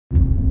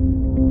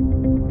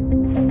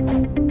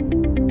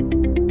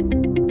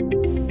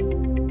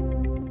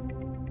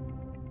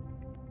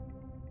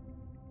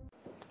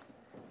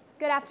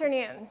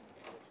afternoon.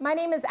 My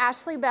name is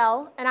Ashley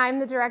Bell, and I'm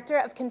the Director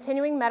of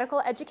Continuing Medical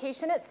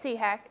Education at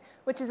CHEC,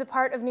 which is a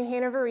part of New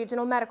Hanover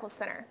Regional Medical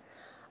Center.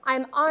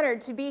 I'm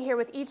honored to be here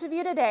with each of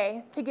you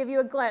today to give you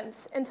a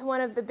glimpse into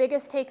one of the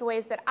biggest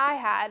takeaways that I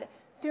had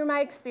through my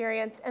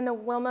experience in the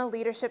WILMA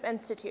Leadership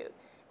Institute,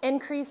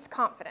 increased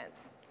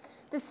confidence.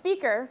 The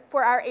speaker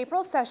for our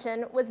April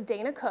session was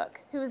Dana Cook,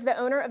 who is the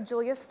owner of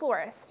Julia's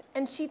Florist,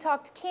 and she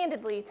talked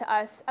candidly to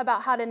us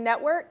about how to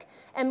network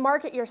and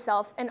market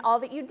yourself in all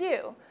that you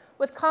do,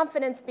 with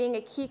confidence being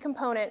a key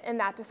component in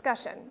that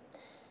discussion.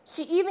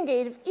 She even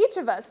gave each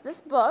of us this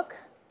book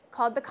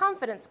called The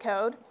Confidence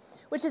Code,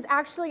 which is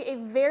actually a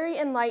very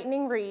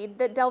enlightening read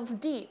that delves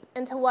deep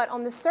into what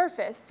on the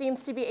surface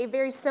seems to be a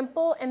very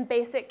simple and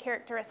basic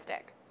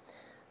characteristic.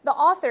 The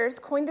authors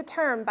coined the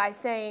term by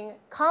saying,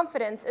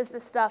 confidence is the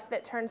stuff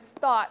that turns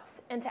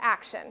thoughts into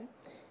action.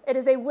 It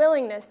is a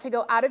willingness to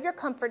go out of your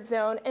comfort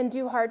zone and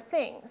do hard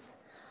things.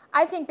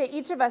 I think that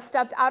each of us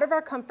stepped out of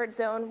our comfort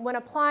zone when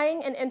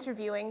applying and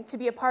interviewing to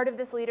be a part of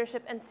this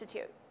Leadership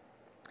Institute.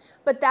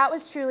 But that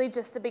was truly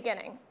just the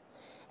beginning.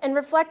 In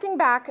reflecting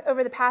back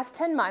over the past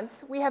 10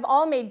 months, we have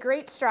all made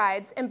great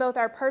strides in both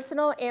our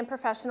personal and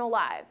professional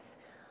lives.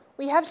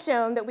 We have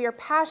shown that we are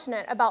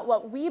passionate about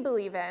what we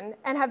believe in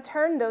and have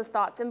turned those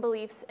thoughts and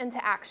beliefs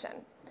into action.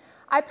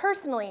 I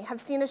personally have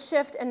seen a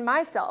shift in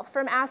myself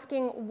from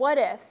asking what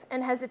if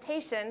and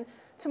hesitation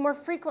to more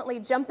frequently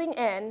jumping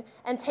in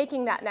and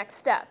taking that next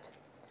step.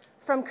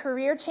 From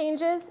career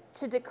changes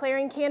to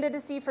declaring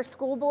candidacy for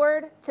school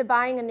board to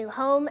buying a new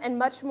home and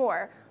much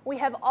more, we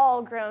have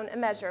all grown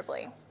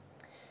immeasurably.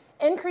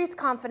 Increased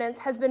confidence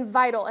has been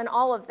vital in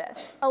all of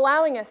this,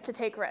 allowing us to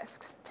take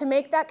risks, to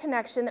make that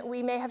connection that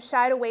we may have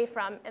shied away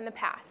from in the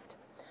past.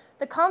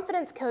 The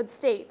Confidence Code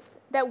states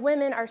that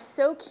women are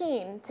so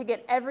keen to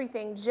get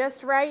everything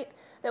just right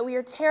that we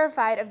are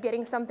terrified of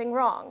getting something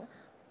wrong.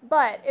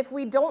 But if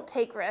we don't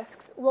take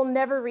risks, we'll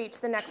never reach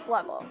the next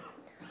level.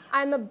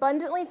 I'm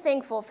abundantly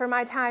thankful for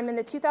my time in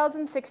the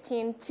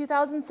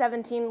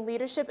 2016-2017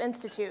 Leadership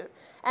Institute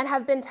and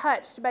have been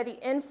touched by the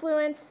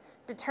influence,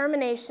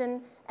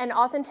 determination, and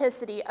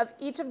authenticity of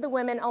each of the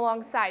women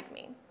alongside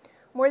me.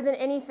 More than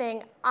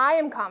anything, I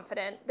am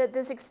confident that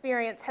this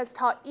experience has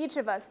taught each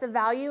of us the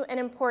value and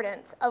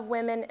importance of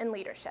women in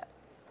leadership.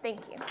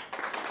 Thank you.